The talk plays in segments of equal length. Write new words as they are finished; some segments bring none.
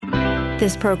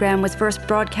This program was first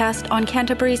broadcast on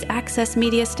Canterbury's access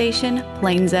media station,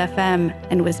 Plains FM,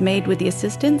 and was made with the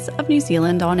assistance of New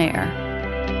Zealand On Air.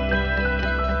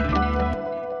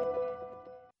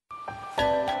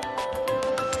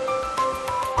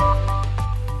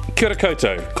 Kia ora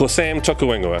koutou, ko Sam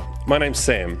Tokuingua. My name's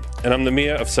Sam, and I'm the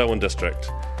Mayor of Selwyn District.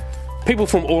 People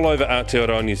from all over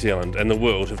Aotearoa, New Zealand and the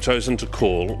world have chosen to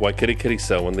call Waikirikiri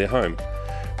Selwyn their home.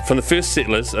 From the first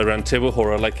settlers around Te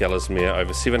Wahora Lake Ellesmere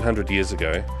over 700 years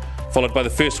ago, followed by the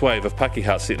first wave of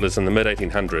Pakeha settlers in the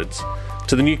mid-1800s,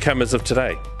 to the newcomers of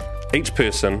today. Each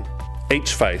person,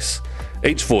 each face,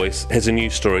 each voice has a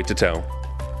new story to tell.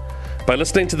 By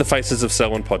listening to the Faces of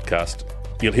Selwyn podcast,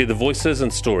 you'll hear the voices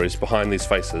and stories behind these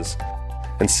faces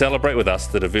and celebrate with us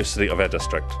the diversity of our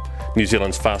district, New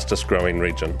Zealand's fastest growing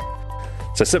region.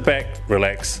 So sit back,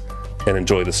 relax, and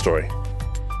enjoy the story.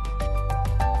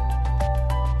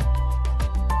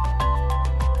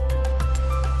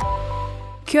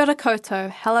 Kia ora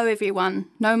koutou. Hello everyone.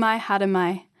 Nau mai, haere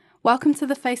mai. Welcome to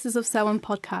the Faces of Selwyn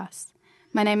podcast.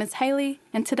 My name is Hayley,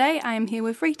 and today I am here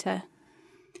with Rita.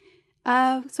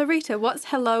 So Rita, what's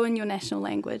hello in your national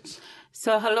language?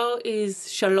 So hello is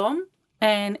shalom,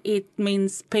 and it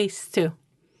means peace too.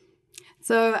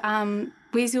 So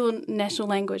where's your national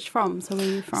language from? So where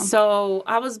are you from? So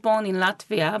I was born in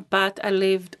Latvia, but I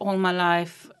lived all my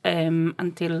life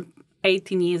until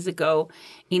 18 years ago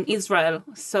in Israel.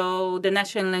 So the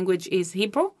national language is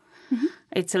Hebrew. Mm-hmm.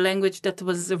 It's a language that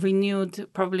was renewed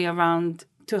probably around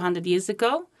 200 years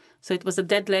ago. So it was a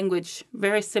dead language,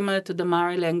 very similar to the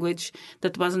Maori language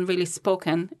that wasn't really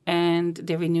spoken. And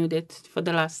they renewed it for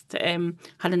the last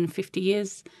 150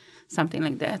 years, something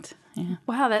like that. Yeah.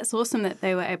 Wow, that's awesome that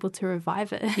they were able to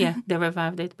revive it. Yeah, they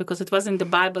revived it because it was in the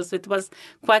Bible. So it was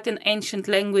quite an ancient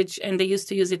language, and they used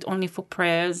to use it only for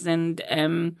prayers and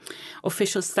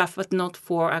official stuff, but not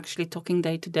for actually talking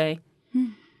day to day.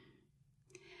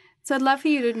 So I'd love for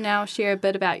you to now share a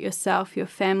bit about yourself, your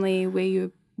family,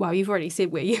 you've already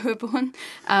said where you were born,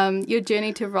 your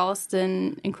journey to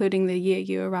Rolleston, including the year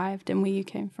you arrived and where you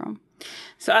came from.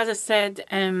 So as I said,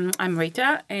 I'm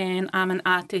Rita, and I'm an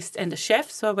artist and a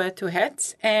chef, so I wear two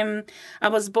hats. I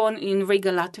was born in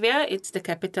Riga, Latvia. It's the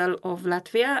capital of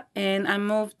Latvia, and I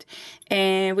moved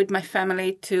with my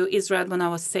family to Israel when I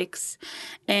was 6.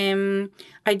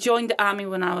 I joined the army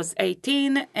when I was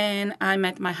 18, and I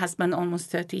met my husband almost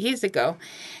 30 years ago.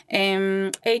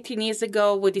 18 years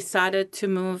ago, we decided to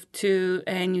move to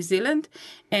New Zealand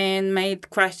and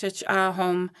made Christchurch our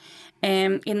home.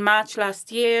 In March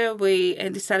last year, we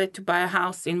decided to buy a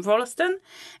house in Rolleston,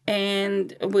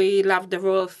 and we loved the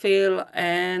rural feel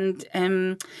and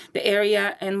the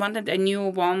area, and wanted a new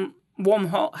warm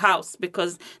house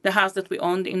because the house that we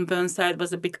owned in Burnside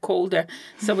was a bit colder,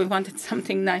 so we wanted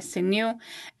something nice and new.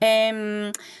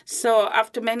 So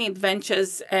after many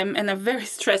adventures and a very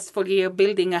stressful year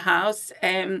building a house,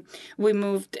 we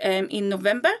moved in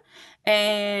November.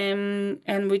 And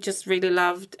we just really we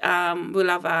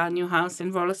love our new house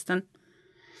in Rolleston.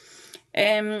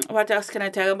 What else can I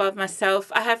tell about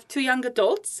myself? I have 2 young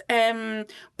adults,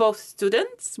 both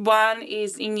students. One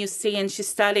is in UC and she's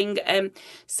studying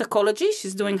psychology.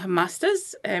 She's doing her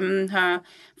master's, her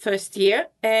first year.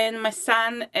 And my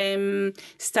son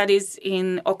studies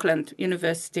in Auckland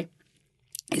University.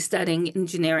 He's studying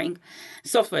engineering,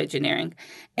 software engineering.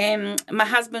 My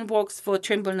husband works for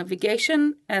Trimble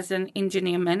Navigation as an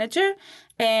engineer manager.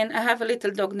 And I have a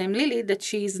little dog named Lily that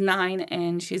she's 9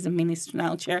 and she's a mini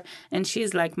schnauzer. And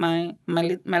she's like my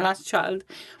last child,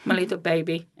 my little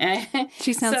baby.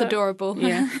 She sounds adorable.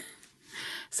 Yeah.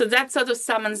 So that sort of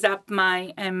sums up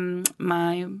my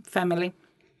my family.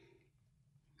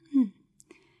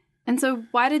 And so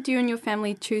why did you and your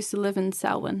family choose to live in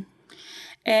Selwyn?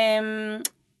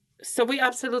 So we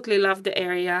absolutely love the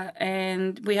area,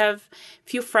 and we have a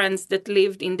few friends that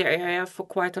lived in the area for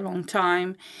quite a long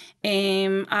time.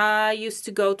 I used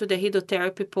to go to the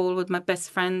hydrotherapy pool with my best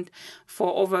friend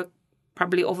for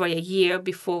probably over a year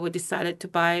before we decided to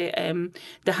buy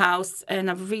the house, and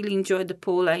I've really enjoyed the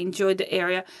pool. I enjoyed the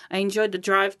area. I enjoyed the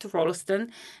drive to Rolleston,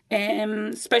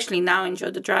 especially now I enjoy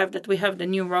the drive that we have the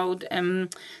new road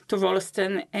to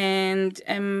Rolleston, and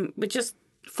we just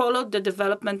followed the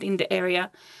development in the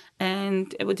area,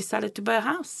 and we decided to buy a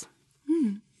house.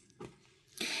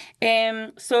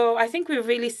 So I think we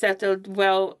really settled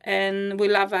well, and we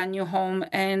love our new home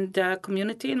and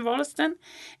community in Rolleston.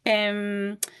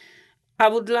 I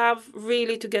would love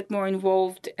really to get more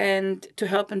involved and to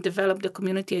help and develop the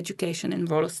community education in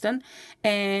Rolleston.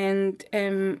 And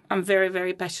I'm very,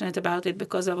 very passionate about it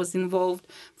because I was involved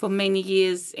for many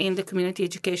years in the community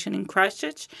education in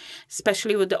Christchurch,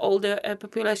 especially with the older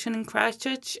population in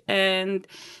Christchurch, and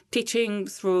teaching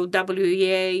through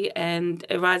WEA and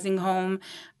Rising Home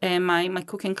and my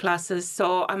cooking classes.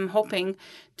 So I'm hoping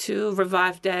to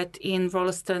revive that in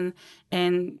Rolleston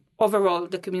and overall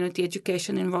the community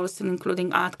education in Rolleston,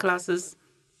 including art classes.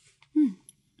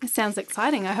 It sounds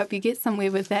exciting. I hope you get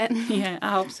somewhere with that. Yeah,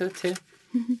 I hope so too.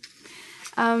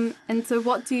 And so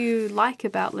what do you like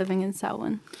about living in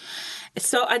Selwyn?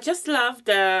 So I just love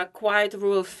the quiet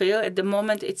rural feel. At the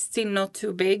moment, it's still not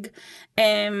too big.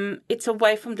 It's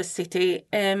away from the city.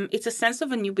 It's a sense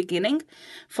of a new beginning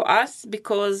for us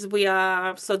because we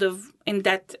are sort of in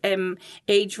that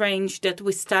age range that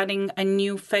we're starting a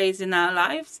new phase in our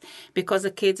lives because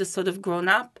the kids are sort of grown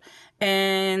up.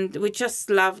 And we just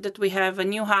love that we have a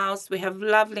new house. We have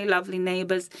lovely, lovely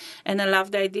neighbors. And I love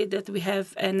the idea that we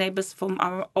have neighbors from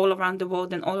all around the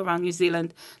world and all around New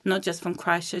Zealand, not just from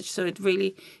Christchurch. So it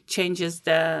really changes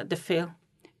the feel.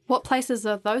 What places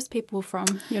are those people from,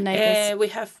 your neighbors? We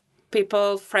have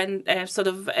people,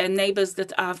 neighbors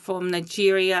that are from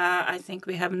Nigeria. I think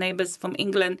we have neighbors from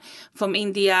England, from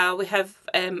India. We have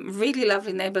really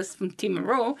lovely neighbors from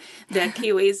Timaru. They're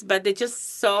Kiwis, but they're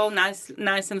just so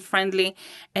nice and friendly.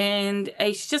 And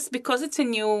it's just because it's a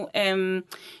new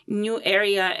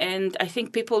area, and I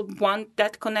think people want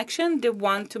that connection. They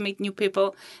want to meet new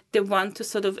people. They want to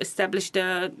sort of establish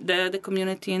the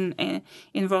community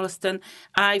in Rolleston.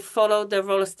 I follow the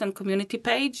Rolleston community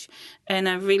page, and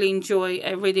I really enjoy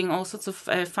reading all sorts of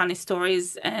funny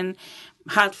stories and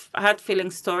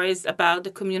heart-feeling stories about the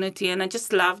community. And I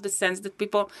just love the sense that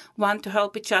people want to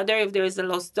help each other if there is a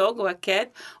lost dog or a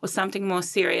cat or something more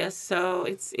serious. So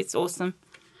it's awesome.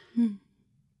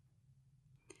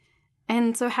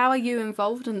 And so how are you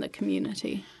involved in the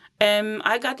community?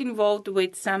 I got involved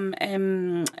with some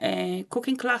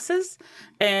cooking classes.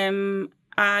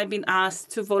 I've been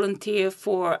asked to volunteer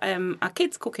for a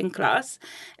kids' cooking class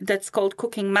that's called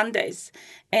Cooking Mondays.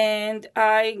 And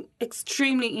I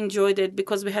extremely enjoyed it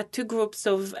because we had two groups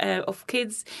of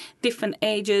kids, different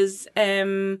ages,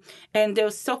 and they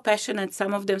were so passionate,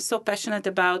 some of them so passionate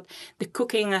about the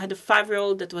cooking. I had a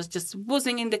 5-year-old that was just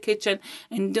woozing in the kitchen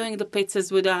and doing the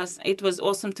pizzas with us. It was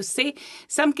awesome to see.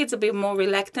 Some kids a bit more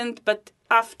reluctant, but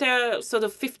after sort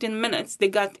of 15 minutes, they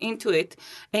got into it,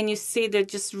 and you see they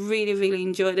just really, really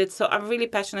enjoyed it. So I'm really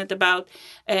passionate about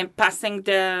passing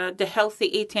the healthy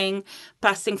eating,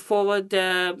 passing forward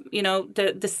the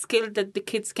skill that the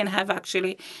kids can have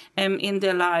actually in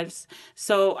their lives.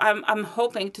 So I'm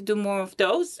hoping to do more of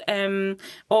those,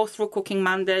 all through Cooking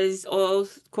Mondays, all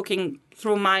cooking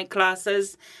through my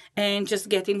classes, and just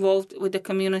get involved with the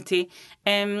community.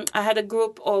 I had a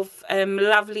group of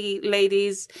lovely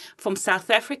ladies from South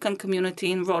African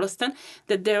community in Rolleston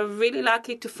that they're really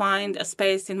lucky to find a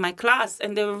space in my class,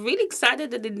 and they were really excited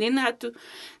that they didn't have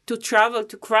to travel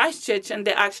to Christchurch, and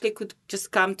they actually could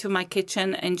just come to my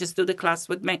kitchen and just do the class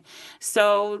with me.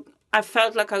 So I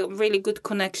felt like a really good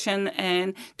connection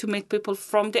and to meet people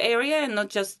from the area and not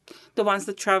just the ones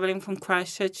that are traveling from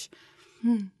Christchurch.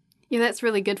 Yeah, that's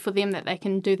really good for them that they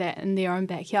can do that in their own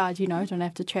backyard, don't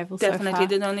have to travel so far. Definitely,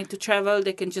 they don't need to travel.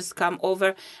 They can just come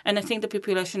over. And I think the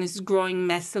population is growing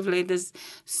massively. There's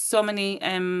so many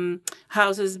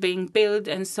houses being built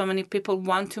and so many people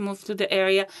want to move to the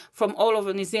area from all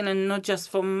over New Zealand, not just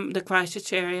from the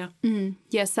Christchurch area.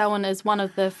 Yeah, Selwyn is one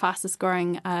of the fastest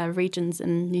growing regions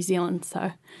in New Zealand.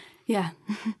 So, yeah.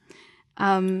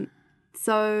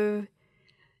 So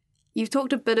you've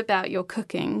talked a bit about your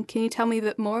cooking. Can you tell me a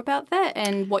bit more about that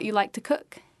and what you like to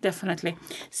cook? Definitely.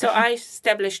 So I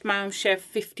established my own chef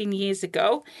 15 years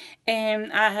ago,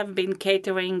 and I have been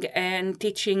catering and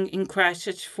teaching in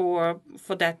Christchurch for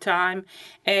that time,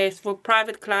 through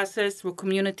private classes, through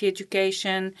community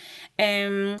education.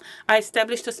 I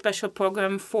established a special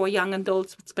program for young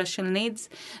adults with special needs.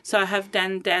 So I have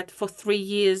done that for 3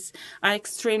 years. I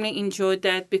extremely enjoyed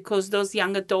that because those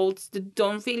young adults, they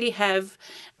don't really have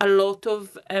a lot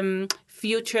of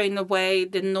future in a way.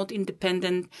 They're not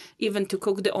independent even to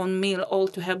cook their own meal or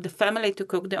to help the family to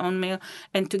cook their own meal,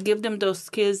 and to give them those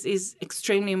skills is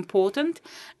extremely important.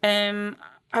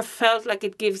 I felt like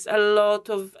it gives a lot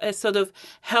of sort of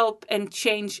help and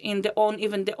change in their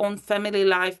own family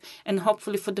life, and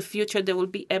hopefully for the future they will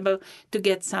be able to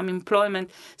get some employment.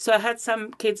 So I had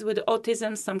some kids with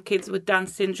autism, some kids with Down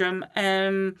syndrome.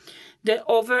 They're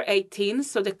over 18,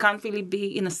 so they can't really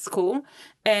be in a school.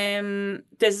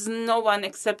 There's no one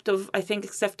except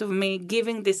of me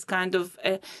giving this kind of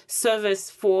service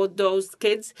for those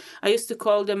kids. I used to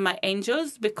call them my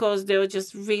angels because they were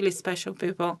just really special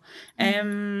people.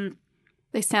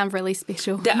 They sound really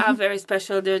special. They are very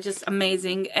special. They're just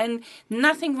amazing. And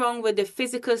nothing wrong with the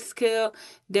physical skill.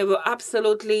 They were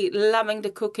absolutely loving the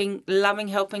cooking, loving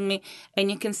helping me.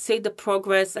 And you can see the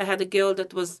progress. I had a girl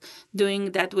that was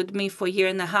doing that with me for a year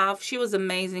and a half. She was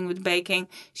amazing with baking.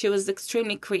 She was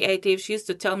extremely creative. She used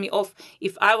to tell me off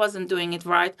if I wasn't doing it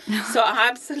right. So I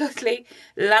absolutely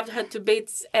loved her to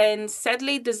bits. And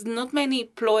sadly, there's not many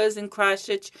employers in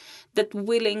Christchurch that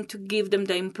willing to give them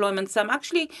the employment. So I'm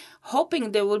actually hoping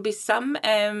there will be some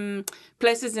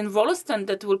places in Rolleston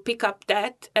that will pick up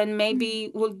that and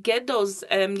maybe will get those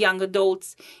young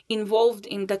adults involved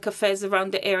in the cafes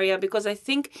around the area, because I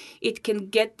think it can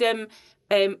get them,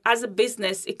 as a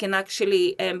business, it can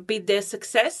actually be their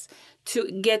success to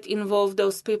get involved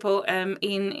those people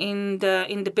in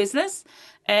the business.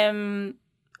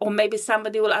 Or maybe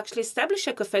somebody will actually establish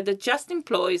a cafe that just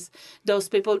employs those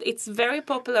people. It's very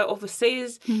popular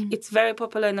overseas. It's very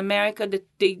popular in America that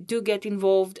they do get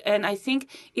involved. And I think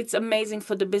it's amazing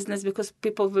for the business because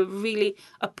people will really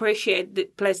appreciate the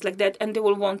place like that and they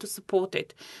will want to support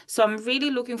it. So I'm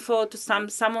really looking forward to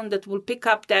someone that will pick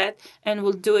up that and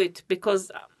will do it,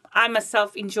 because I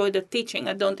myself enjoy the teaching.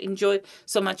 I don't enjoy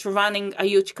so much running a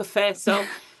huge cafe. So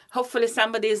hopefully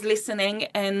somebody is listening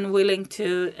and willing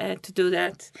to do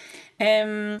that.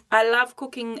 I love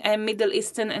cooking Middle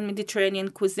Eastern and Mediterranean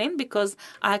cuisine because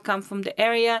I come from the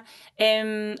area.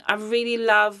 I really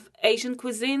love Asian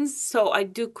cuisines, so I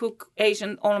do cook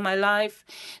Asian all my life.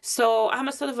 So I'm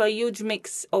a sort of a huge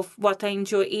mix of what I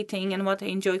enjoy eating and what I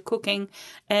enjoy cooking.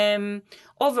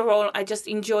 Overall, I just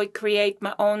enjoy create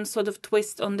my own sort of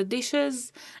twist on the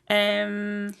dishes.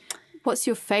 What's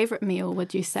your favourite meal,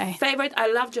 would you say? Favorite? I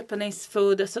love Japanese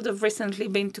food. I sort of recently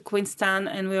been to Queenstown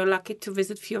and we were lucky to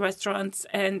visit a few restaurants.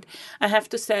 And I have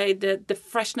to say that the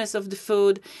freshness of the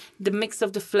food, the mix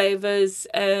of the flavors,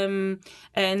 and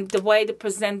the way they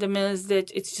present the meals, that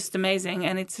it's just amazing.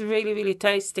 And it's really, really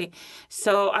tasty.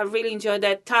 So I really enjoy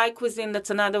that. Thai cuisine,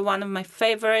 that's another one of my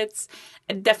favorites.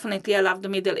 And definitely I love the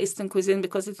Middle Eastern cuisine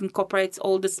because it incorporates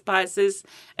all the spices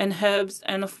and herbs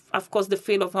and, of course, the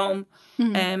feel of home.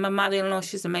 My mother-in-law,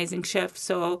 she's an amazing chef,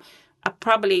 so I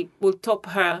probably will top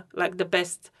her like the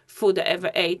best food I ever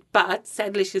ate. But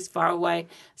sadly, she's far away,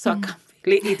 so I can't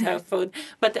really eat her food.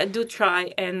 But I do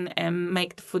try and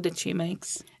make the food that she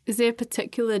makes. Is there a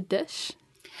particular dish?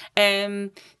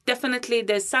 Definitely,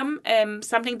 there's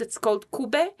something that's called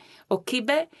kube or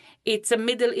kibe. It's a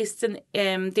Middle Eastern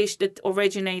dish that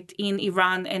originates in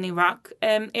Iran and Iraq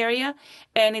area,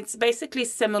 and it's basically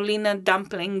semolina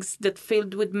dumplings that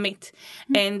filled with meat.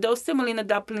 And those semolina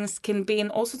dumplings can be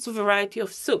in all sorts of variety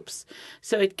of soups.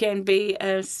 So it can be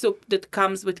a soup that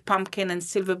comes with pumpkin and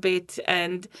silver beet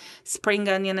and spring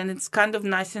onion, and it's kind of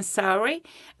nice and soury.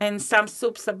 And some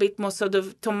soups are a bit more sort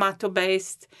of tomato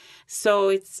based. So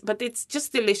it's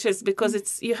just delicious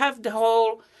because you have the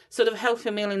whole sort of healthy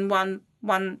meal in one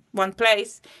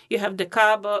place. You have the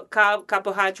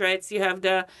carbohydrates, you have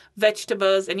the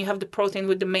vegetables, and you have the protein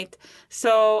with the meat.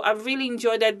 So I really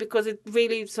enjoy that because it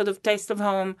really sort of tastes of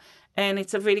home, and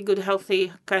it's a really good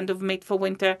healthy kind of meat for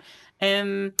winter.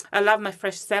 I love my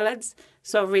fresh salads,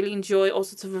 so I really enjoy all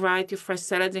sorts of variety of fresh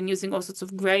salads and using all sorts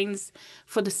of grains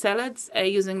for the salads,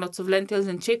 using lots of lentils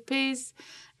and chickpeas.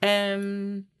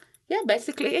 Yeah,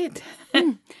 basically it.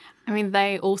 I mean,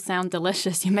 they all sound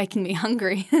delicious. You're making me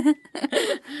hungry.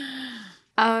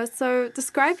 So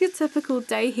describe your typical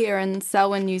day here in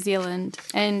Selwyn, New Zealand,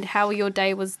 and how your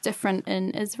day was different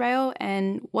in Israel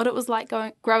and what it was like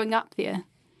growing up there.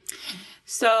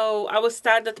 So I will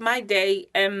start at my day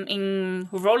in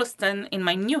Rolleston in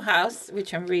my new house,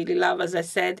 which I really love, as I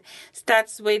said.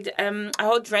 Starts with a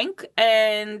hot drink,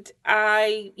 and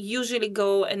I usually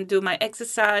go and do my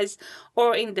exercise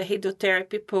or in the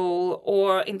hydrotherapy pool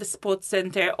or in the sports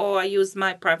center, or I use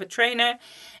my private trainer.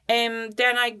 And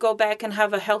then I go back and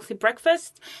have a healthy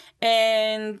breakfast,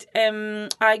 and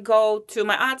I go to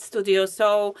my art studio.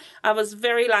 So I was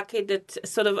very lucky that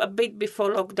sort of a bit before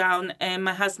lockdown,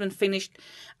 my husband finished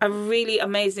a really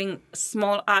amazing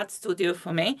small art studio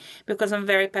for me because I'm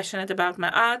very passionate about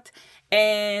my art.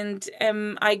 And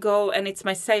I go, and it's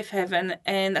my safe haven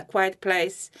and a quiet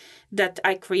place that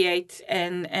I create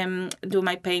and do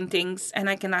my paintings. And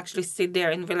I can actually sit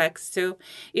there and relax too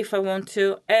if I want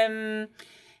to.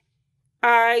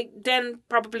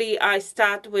 I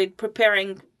start with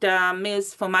preparing the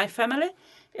meals for my family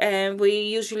We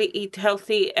usually eat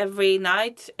healthy every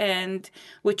night, and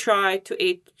we try to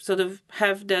eat, sort of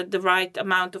have the right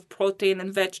amount of protein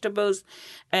and vegetables.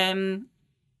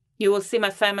 You will see my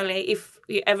family, if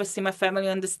you ever see my family,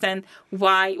 understand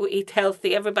why we eat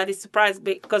healthy. Everybody's surprised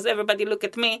because everybody look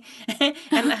at me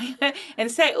and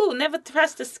say, "Oh, never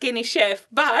trust a skinny chef."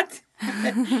 But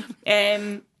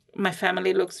my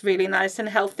family looks really nice and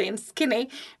healthy and skinny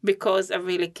because I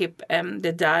really keep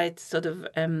the diet, sort of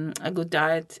a good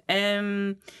diet.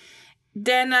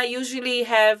 Then I usually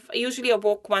I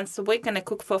walk once a week, and I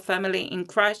cook for family in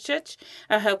Christchurch.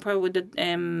 I help her with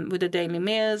the daily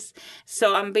meals.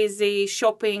 So I'm busy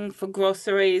shopping for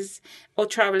groceries or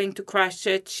traveling to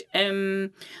Christchurch.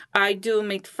 I do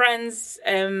meet friends.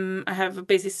 I have a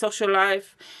busy social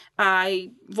life.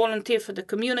 I volunteer for the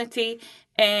community,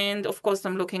 and of course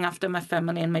I'm looking after my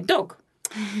family and my dog.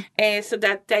 So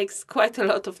that takes quite a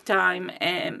lot of time,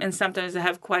 and sometimes I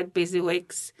have quite busy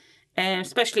weeks.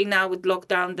 Especially now with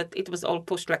lockdown, that it was all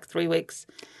pushed like 3 weeks.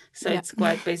 So it's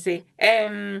quite busy.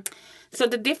 So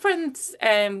the difference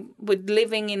with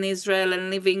living in Israel and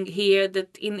living here,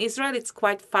 that in Israel it's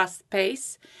quite fast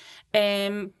paced.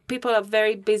 People are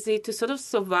very busy to sort of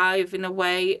survive in a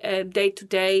way, day to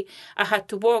day. I had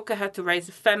to work, I had to raise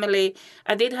a family.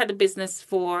 I did have a business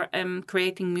for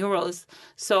creating murals.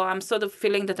 So I'm sort of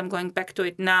feeling that I'm going back to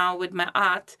it now with my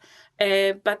art.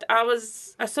 But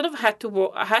I sort of had to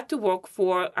work. I had to work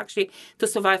to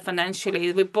survive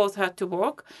financially. We both had to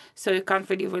work, so you can't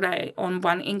really rely on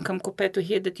one income compared to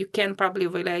here that you can probably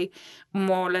rely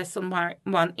more or less on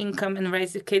one income and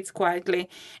raise your kids quietly.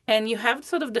 And you have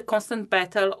sort of the constant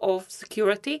battle of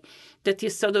security that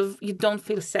you don't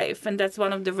feel safe, and that's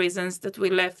one of the reasons that we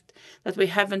left, that we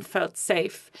haven't felt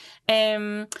safe.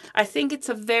 I think it's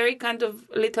a very kind of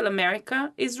little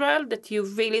America, Israel, that you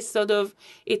really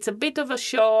it's a bit of a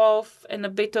show off and a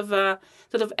bit of a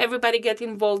sort of everybody get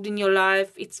involved in your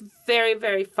life. It's very,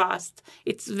 very fast.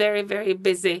 It's very, very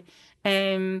busy.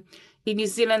 In New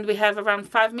Zealand, we have around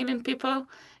 5 million people.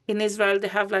 In Israel, they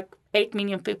have like 8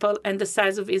 million people, and the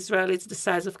size of Israel is the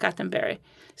size of Canterbury.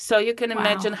 So you can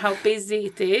imagine how busy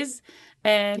it is,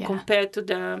 compared to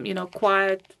the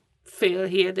quiet feel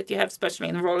here that you have, especially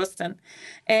in Rolleston.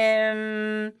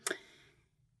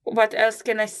 What else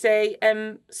can I say?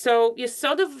 So you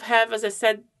sort of have, as I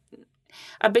said,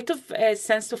 a bit of a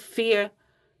sense of fear,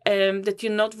 that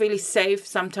you're not really safe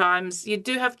sometimes. You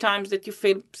do have times that you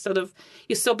feel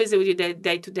you're so busy with your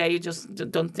day to day, you just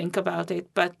don't think about it.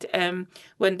 But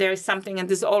when there is something, and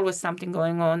there's always something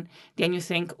going on, then you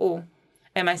think, oh,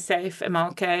 am I safe? Am I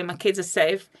okay? My kids are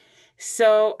safe.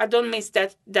 So I don't miss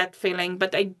that feeling,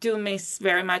 but I do miss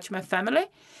very much my family.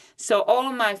 So all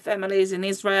of my family is in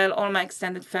Israel, all my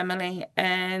extended family,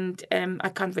 and I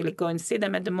can't really go and see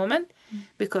them at the moment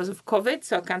because of COVID,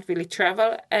 so I can't really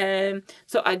travel.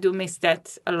 So I do miss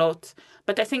that a lot.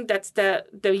 But I think that's the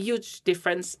huge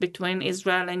difference between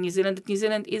Israel and New Zealand. New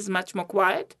Zealand is much more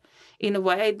quiet in a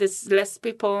way. There's less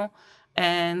people.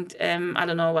 And I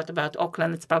don't know what about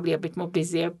Auckland. It's probably a bit more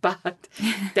busier, but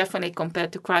definitely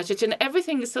compared to Christchurch. And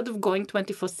everything is sort of going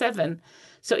 24/7.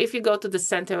 So if you go to the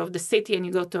center of the city and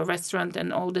you go to a restaurant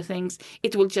and all the things,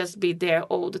 it will just be there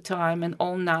all the time and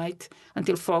all night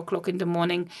until 4 o'clock in the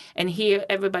morning. And here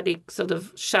everybody sort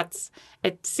of shuts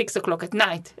at 6 o'clock at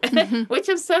night, which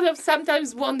I sort of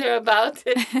sometimes wonder about,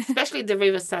 especially the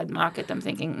Riverside Market. I'm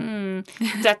thinking,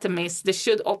 that's a miss. They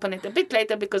should open it a bit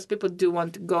later because people do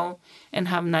want to go and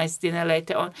have nice dinner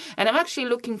later on. And I'm actually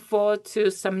looking forward to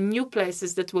some new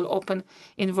places that will open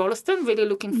in Rolleston. Really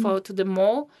looking forward to the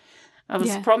mall. I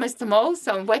was promised the mall,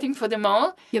 so I'm waiting for the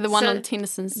mall. Yeah, the one on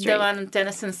Tennyson Street. The one on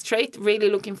Tennyson Street. Really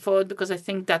looking forward because I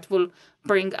think that will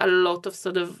bring a lot of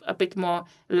sort of a bit more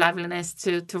liveliness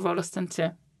to Rolleston too.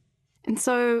 And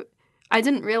so I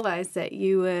didn't realize that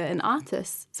you were an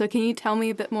artist. So can you tell me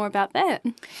a bit more about that?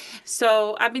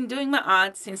 So I've been doing my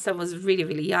art since I was really,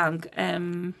 really young.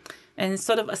 And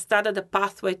sort of I started a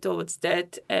pathway towards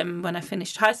that when I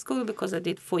finished high school, because I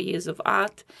did 4 years of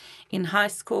art in high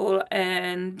school.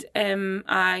 And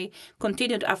I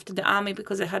continued after the army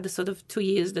because I had the sort of 2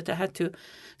 years that I had to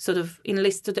sort of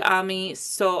enlist to the army.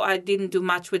 So I didn't do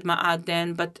much with my art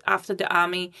then. But after the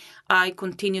army, I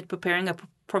continued preparing a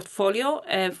portfolio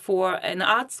for an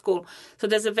art school. So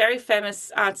there's a very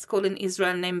famous art school in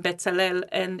Israel named Bezalel,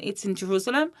 and it's in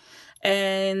Jerusalem.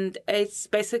 And it's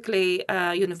basically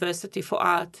a university for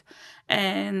art.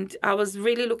 And I was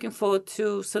really looking forward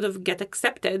to sort of get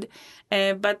accepted.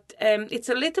 But it's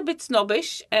a little bit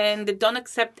snobbish, and they don't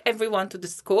accept everyone to the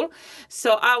school.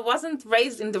 So I wasn't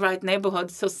raised in the right neighborhood.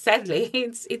 So sadly,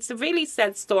 it's a really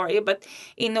sad story. But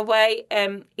in a way,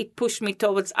 it pushed me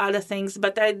towards other things.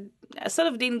 But I sort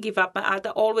of didn't give up my art.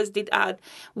 I always did art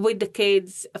with the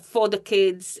kids, for the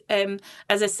kids.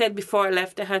 As I said before I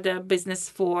left, I had a business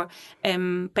for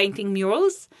painting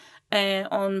murals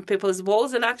on people's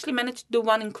walls, and I actually managed to do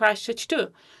one in Christchurch too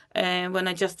when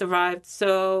I just arrived.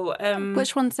 So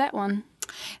which one's that one?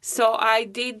 So I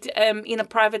did in a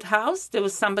private house. There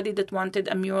was somebody that wanted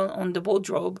a mural on the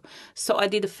wardrobe. So I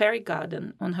did a fairy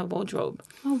garden on her wardrobe.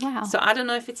 Oh, wow. So I don't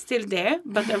know if it's still there,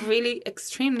 but I really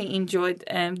extremely enjoyed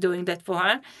doing that for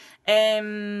her.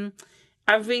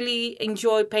 I really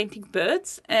enjoy painting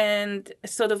birds, and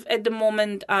sort of at the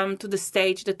moment to the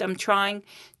stage that I'm trying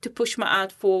to push my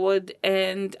art forward.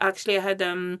 And actually I had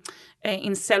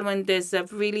in Selwyn, there's a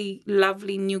really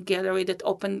lovely new gallery that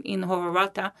opened in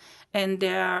Hororata, and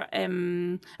they are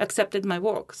accepted my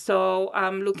work. So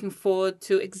I'm looking forward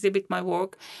to exhibit my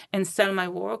work and sell my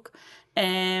work.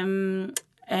 And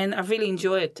I really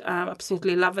enjoy it. I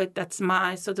absolutely love it. That's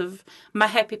my sort of my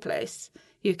happy place,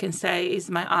 you can say, is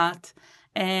my art.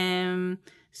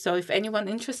 So if anyone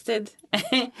interested,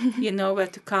 you know where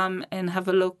to come and have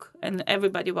a look, and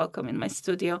everybody welcome in my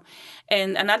studio.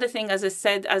 And another thing, as I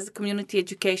said, as community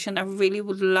education, I really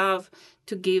would love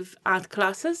to give art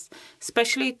classes,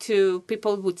 especially to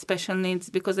people with special needs,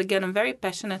 because again, I'm very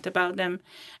passionate about them.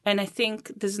 And I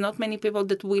think there's not many people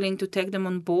that are willing to take them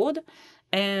on board.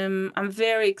 I'm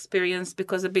very experienced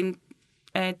because I've been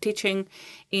teaching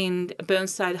in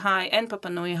Burnside High and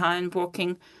Papanui High and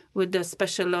working with the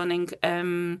special learning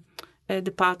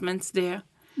departments there.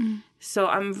 So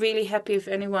I'm really happy if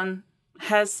anyone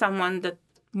has someone that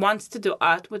wants to do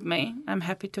art with me. I'm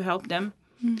happy to help them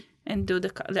and do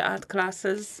the art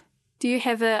classes. Do you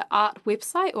have an art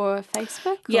website or a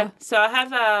Facebook? Yeah, so I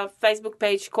have a Facebook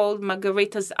page called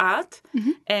Margarita's Art,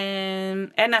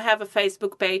 and I have a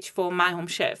Facebook page for My Home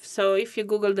Chef. So if you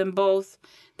Google them both,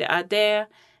 they are there.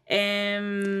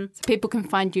 So people can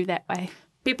find you that way.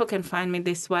 People can find me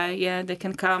this way. Yeah, they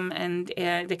can come and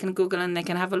they can Google and they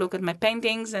can have a look at my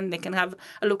paintings and they can have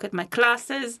a look at my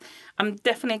classes. I'm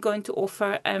definitely going to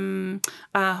offer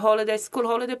a school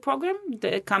holiday program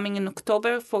coming in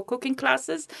October for cooking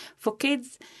classes for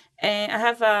kids. I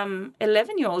have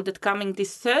 11-year-old that coming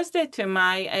this Thursday to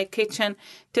my kitchen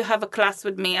to have a class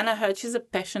with me. And I heard she's a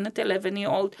passionate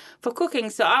 11-year-old for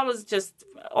cooking. So I was just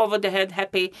over the head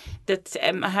happy that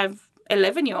I have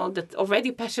 11-year-old that's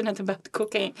already passionate about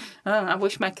cooking. I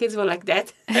wish my kids were like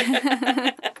that.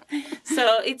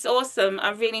 So it's awesome. I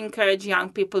really encourage young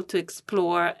people to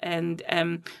explore and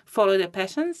follow their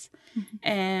passions.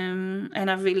 And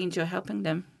I really enjoy helping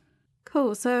them.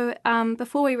 Cool. So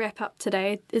before we wrap up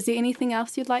today, is there anything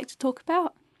else you'd like to talk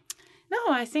about? No,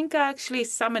 I think I actually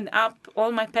summoned up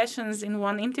all my passions in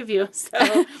one interview.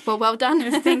 So well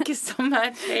done. Thank you so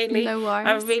much, Hayley. No worries.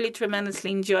 I really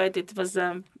tremendously enjoyed it. It was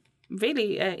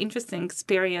really interesting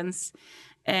experience.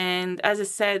 And as I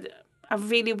said, I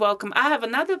really welcome. I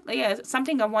have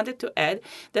something I wanted to add,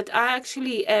 that I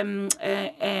actually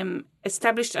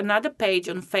established another page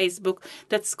on Facebook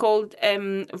that's called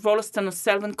Rolleston or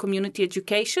Selwyn Community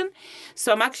Education.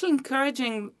 So I'm actually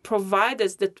encouraging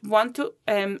providers that want to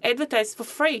advertise for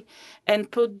free and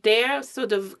put their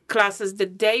sort of classes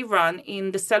that they run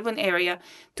in the Selwyn area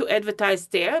to advertise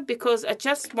there, because I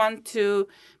just want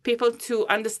people to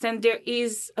understand there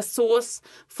is a source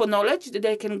for knowledge that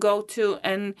they can go to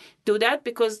and do that,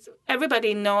 because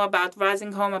everybody know about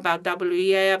Rising Home, about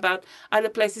WEA, about other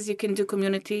places you can do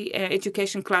community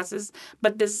education classes,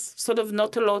 but there's sort of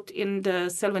not a lot in the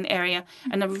Selwyn area,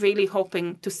 and I'm really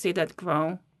hoping to see that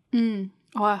grow.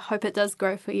 Oh, I hope it does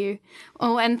grow for you.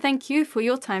 Oh, and thank you for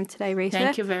your time today, Rita.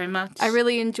 Thank you very much. I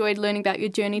really enjoyed learning about your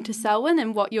journey to Selwyn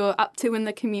and what you're up to in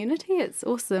the community. It's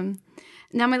awesome.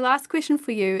 Now, my last question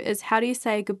for you is, how do you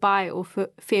say goodbye or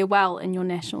farewell in your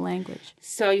national language?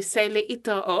 So you say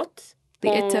le'itaot.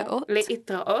 Le'itaot.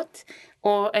 Le'itaot.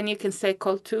 And you can say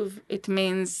kol tuv. It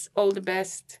means all the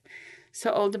best.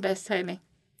 So all the best, Hayley.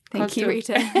 Thank you,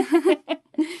 Rita.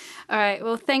 All right.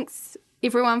 Well, thanks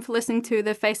everyone for listening to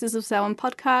the Faces of Selwyn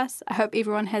podcast. I hope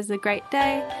everyone has a great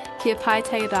day. Kia pai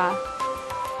te rā.